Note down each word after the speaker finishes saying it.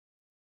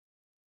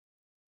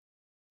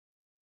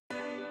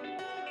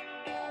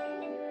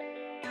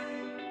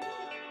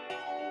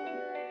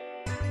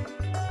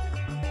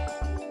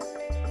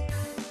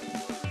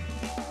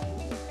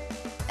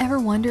Ever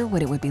wonder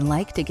what it would be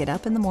like to get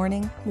up in the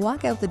morning,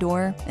 walk out the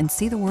door, and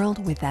see the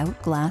world without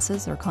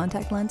glasses or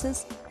contact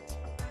lenses?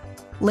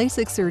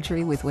 LASIK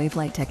surgery with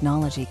WaveLight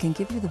technology can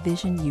give you the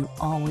vision you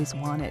always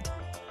wanted.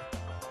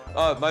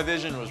 My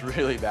vision was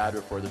really bad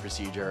before the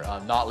procedure.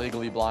 Not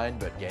legally blind,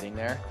 but getting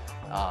there.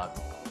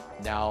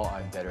 Now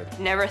I'm better.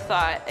 Never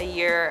thought a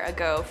year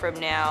ago from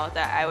now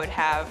that I would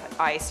have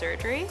eye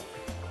surgery,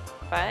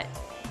 but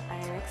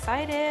I'm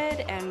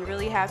excited and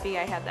really happy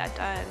I had that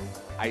done.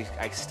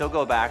 I still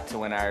go back to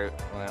when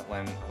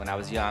I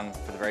was young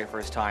for the very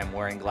first time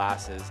wearing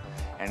glasses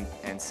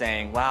and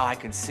saying, wow, I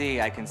can see,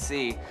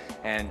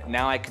 and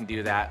now I can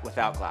do that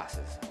without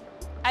glasses.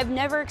 I've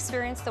never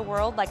experienced the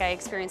world like I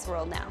experience the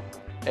world now.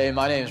 Hey,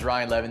 my name is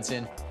Ryan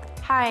Levinson.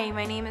 Hi,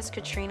 my name is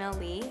Katrina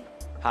Lee.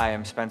 Hi,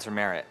 I'm Spencer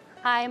Merritt.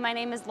 Hi, my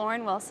name is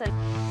Lauren Wilson.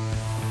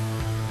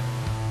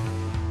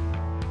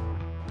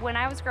 When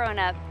I was growing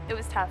up, it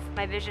was tough.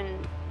 My vision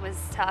was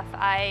tough.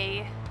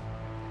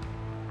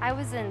 I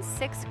was in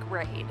 6th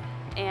grade,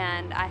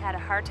 and I had a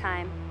hard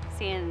time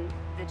seeing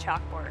the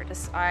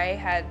chalkboard. I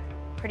had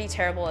pretty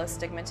terrible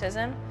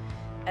astigmatism,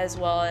 as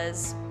well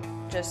as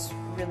just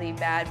really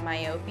bad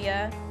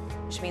myopia,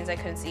 which means I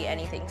couldn't see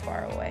anything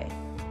far away.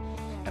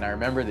 And I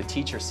remember the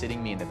teacher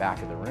sitting me in the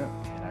back of the room,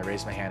 and I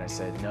raised my hand and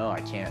said, no,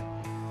 I can't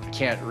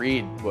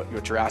read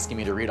what you're asking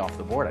me to read off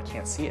the board. I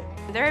can't see it.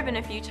 There have been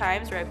a few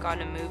times where I've gone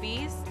to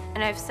movies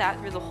and I've sat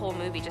through the whole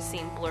movie just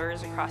seeing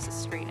blurs across the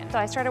screen. So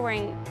I started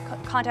wearing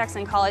contacts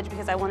in college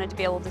because I wanted to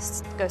be able to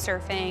go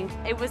surfing.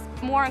 It was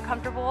more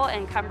uncomfortable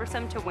and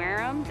cumbersome to wear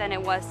them than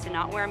it was to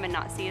not wear them and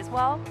not see as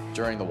well.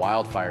 During the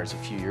wildfires a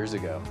few years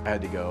ago, I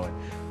had to go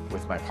and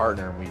with my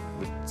partner, and we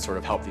would sort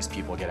of help these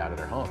people get out of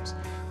their homes.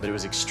 But it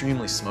was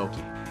extremely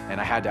smoky, and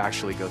I had to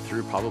actually go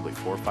through probably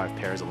 4 or 5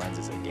 pairs of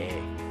lenses a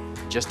day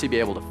just to be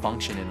able to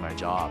function in my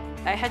job.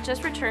 I had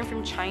just returned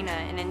from China,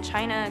 and in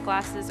China,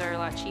 glasses are a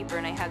lot cheaper,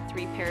 and I had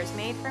 3 pairs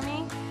made for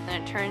me.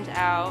 And it turned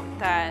out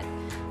that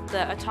the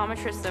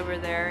optometrists over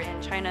there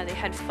in China, they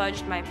had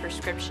fudged my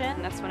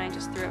prescription. That's when I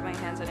just threw up my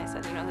hands and I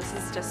said, you know, this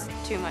is just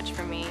too much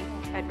for me.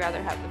 I'd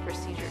rather have the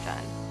procedure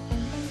done.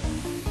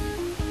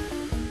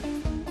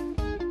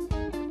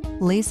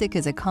 LASIK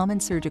is a common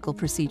surgical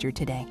procedure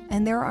today,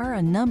 and there are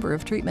a number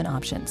of treatment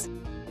options.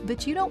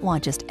 But you don't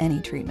want just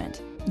any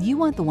treatment. You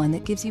want the one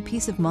that gives you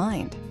peace of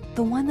mind,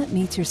 the one that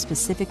meets your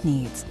specific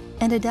needs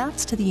and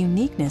adapts to the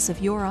uniqueness of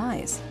your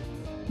eyes.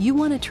 You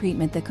want a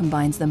treatment that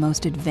combines the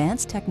most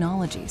advanced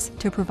technologies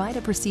to provide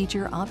a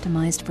procedure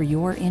optimized for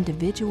your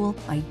individual,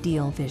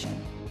 ideal vision.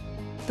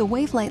 The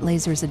WaveLight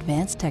laser's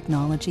advanced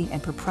technology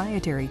and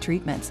proprietary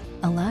treatments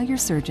allow your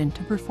surgeon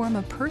to perform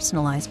a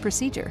personalized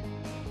procedure.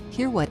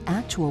 Hear what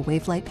actual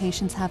WaveLight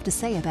patients have to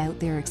say about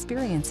their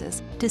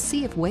experiences to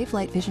see if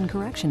WaveLight vision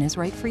correction is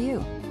right for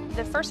you.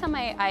 The first time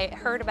I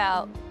heard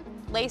about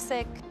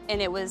LASIK,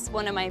 and it was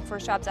one of my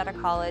first jobs out of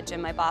college,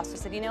 and my boss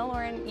said, you know,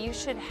 Lauren, you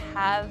should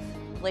have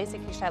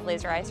LASIK, you should have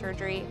laser eye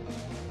surgery,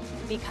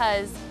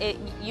 because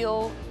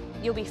you'll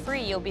be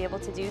free, you'll be able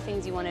to do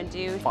things you want to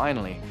do.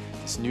 Finally,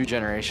 this new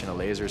generation of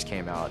lasers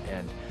came out,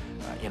 and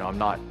you know, I'm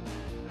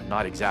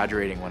not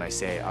exaggerating when I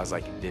say I was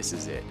like, this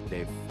is it.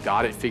 They've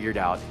got it figured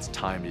out. It's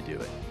time to do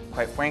it.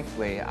 Quite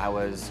frankly, I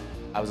was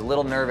a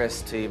little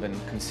nervous to even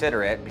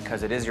consider it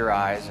because it is your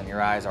eyes, and your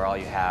eyes are all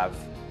you have.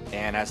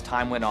 And as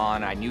time went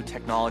on, I knew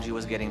technology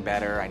was getting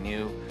better. I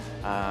knew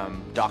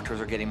doctors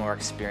were getting more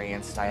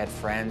experienced. I had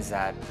friends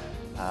that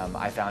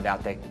I found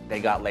out they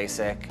got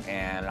LASIK,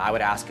 and I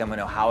would ask them, you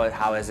know,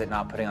 how is it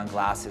not putting on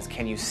glasses?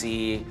 Can you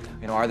see?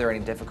 You know, are there any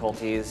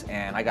difficulties?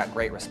 And I got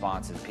great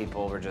responses.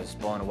 People were just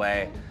blown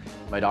away.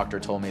 My doctor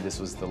told me this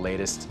was the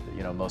latest,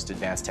 you know, most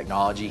advanced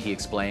technology. He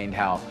explained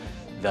how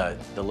the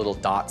little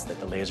dots that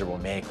the laser will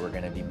make were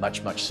going to be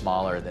much, much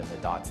smaller than the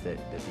dots that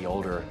the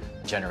older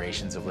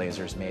generations of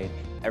lasers made.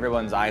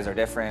 Everyone's eyes are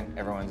different.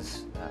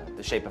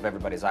 The shape of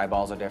everybody's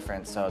eyeballs are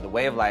different. So the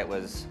WaveLight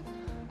was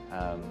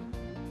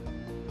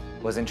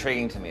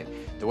intriguing to me.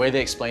 The way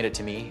they explained it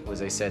to me was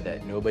they said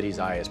that nobody's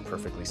eye is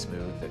perfectly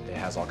smooth, that it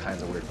has all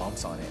kinds of weird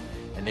bumps on it.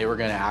 And they were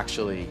going to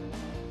actually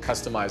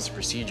customize the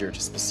procedure to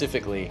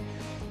specifically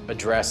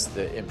address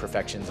the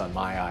imperfections on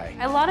my eye.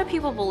 A lot of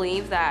people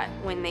believe that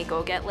when they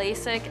go get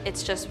LASIK,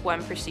 it's just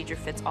one procedure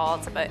fits all.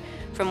 But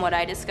from what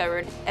I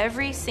discovered,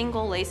 every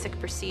single LASIK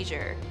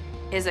procedure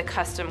is a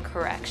custom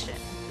correction.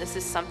 This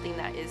is something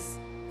that is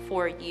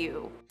for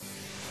you.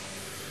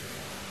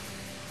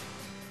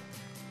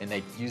 And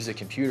they used a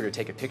computer to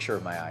take a picture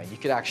of my eye. And you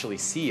could actually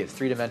see a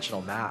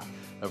 3-dimensional map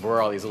of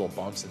where all these little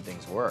bumps and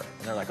things were.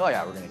 And they're like, oh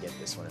yeah, we're going to get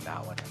this one and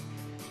that one. And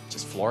it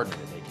just floored me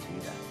that they could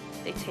do that.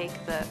 They take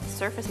the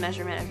surface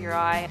measurement of your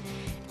eye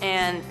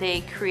and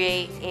they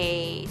create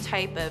a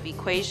type of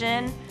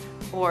equation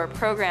or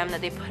program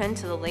that they put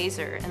into the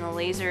laser, and the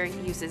laser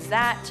uses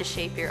that to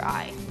shape your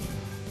eye.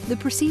 The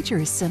procedure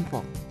is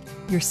simple.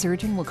 Your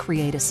surgeon will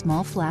create a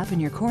small flap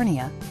in your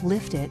cornea,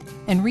 lift it,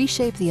 and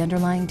reshape the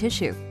underlying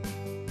tissue.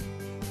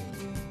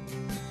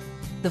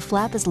 The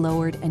flap is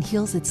lowered and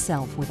heals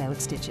itself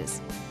without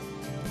stitches.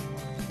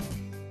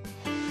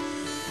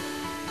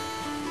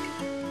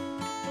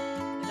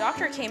 The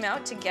doctor came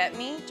out to get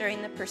me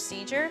during the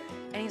procedure,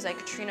 and he's like,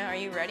 Katrina, are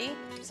you ready?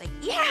 He's like,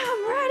 yeah,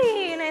 I'm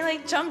ready. And I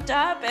like jumped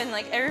up, and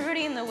like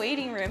everybody in the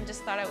waiting room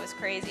just thought I was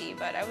crazy,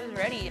 but I was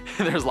ready.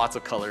 There's lots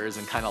of colors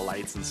and kind of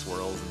lights and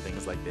swirls and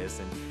things like this,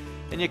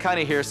 and you kind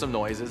of hear some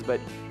noises, but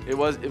it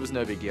was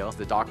no big deal.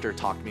 The doctor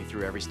talked me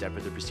through every step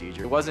of the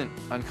procedure. It wasn't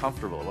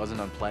uncomfortable, it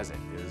wasn't unpleasant,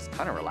 it was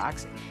kind of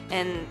relaxing.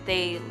 And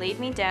they laid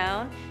me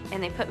down,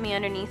 and they put me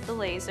underneath the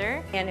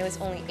laser, and it was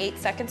only 8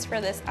 seconds for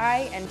this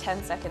eye and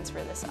 10 seconds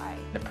for this eye.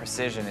 The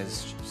precision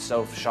is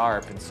so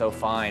sharp and so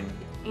fine.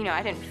 You know,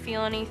 I didn't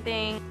feel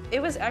anything.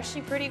 It was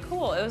actually pretty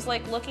cool. It was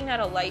like looking at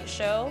a light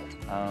show.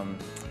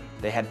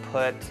 They had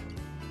put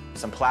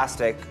some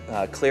plastic,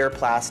 clear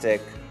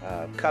plastic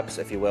cups,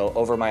 if you will,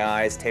 over my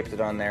eyes, taped it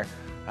on there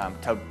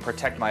to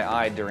protect my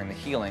eye during the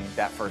healing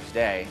that first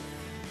day.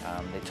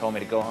 They told me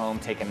to go home,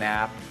 take a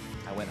nap.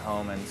 I went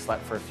home and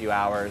slept for a few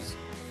hours,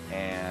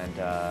 and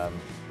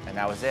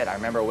that was it. I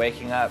remember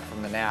waking up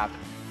from the nap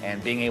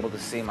and being able to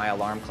see my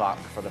alarm clock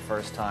for the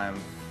first time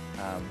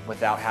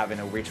without having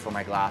to reach for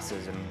my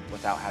glasses and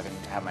without having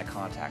to have my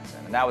contacts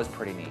in, and that was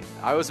pretty neat.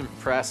 I was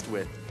impressed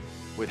with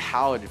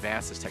how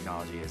advanced this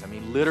technology is. I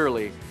mean,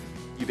 literally,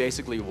 you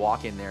basically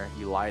walk in there,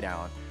 you lie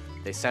down,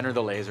 they center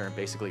the laser and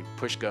basically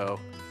push go,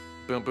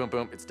 boom, boom,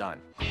 boom, it's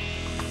done.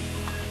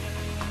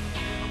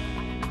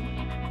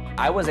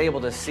 I was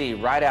able to see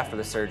right after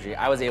the surgery,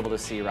 I was able to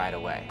see right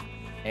away.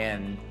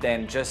 And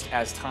then just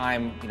as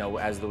time, you know,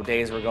 as the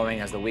days were going,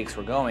 as the weeks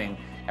were going,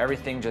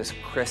 everything just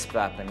crisped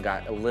up and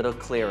got a little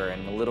clearer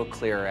and a little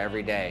clearer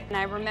every day. And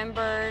I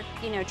remember,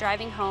 you know,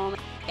 driving home,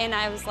 and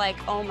I was like,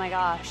 oh my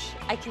gosh,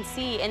 I can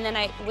see. And then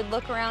I would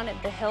look around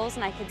at the hills,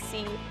 and I could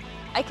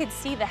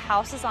see the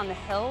houses on the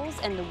hills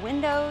and the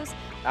windows.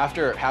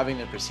 After having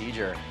the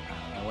procedure,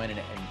 I went in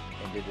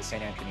and did the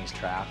St. Anthony's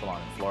Triathlon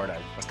in Florida.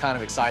 I was kind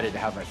of excited to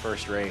have my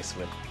first race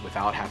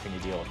without having to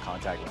deal with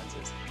contact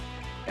lenses.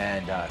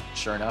 And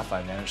sure enough,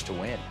 I managed to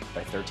win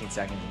by 13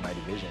 seconds in my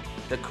division.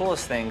 The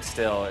coolest thing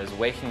still is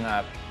waking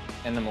up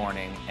in the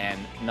morning and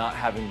not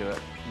having to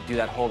do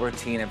that whole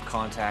routine of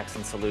contacts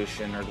and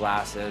solution or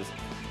glasses.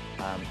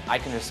 I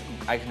can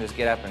just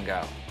get up and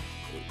go.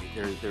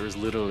 There was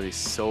literally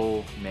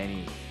so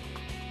many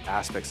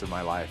aspects of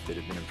my life that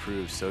have been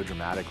improved so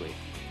dramatically.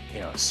 You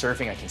know,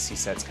 surfing, I can see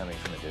sets coming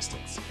from a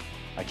distance.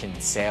 I can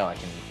sail, I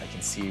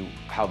can see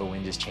how the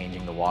wind is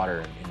changing the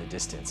water in the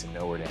distance and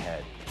know where to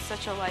head. It's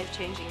such a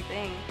life-changing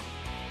thing.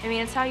 I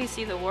mean, it's how you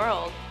see the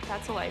world.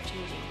 That's a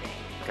life-changing thing.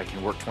 I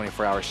can work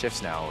 24-hour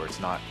shifts now where it's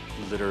not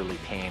literally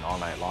pain all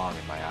night long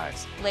in my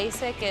eyes.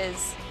 LASIK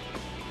is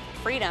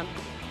freedom.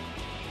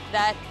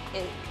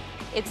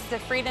 It's the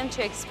freedom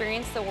to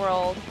experience the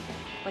world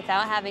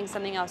without having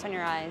something else on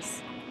your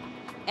eyes,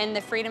 and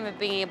the freedom of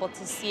being able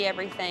to see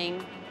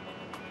everything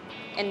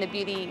and the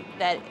beauty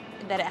that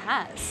it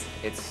has.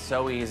 It's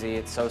so easy,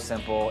 it's so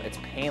simple, it's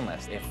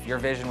painless. If your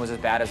vision was as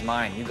bad as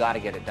mine, you gotta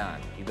get it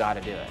done. You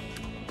gotta do it.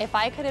 If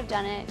I could have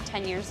done it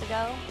 10 years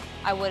ago,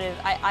 I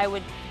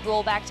would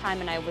roll back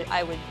time and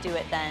I would do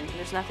it then.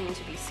 There's nothing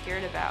to be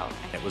scared about.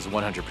 It was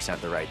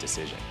 100% the right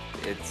decision.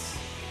 It's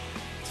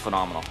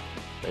phenomenal.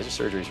 Laser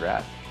surgery's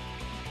rad.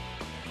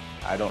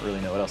 I don't really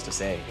know what else to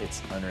say.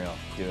 It's unreal.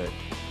 Do it.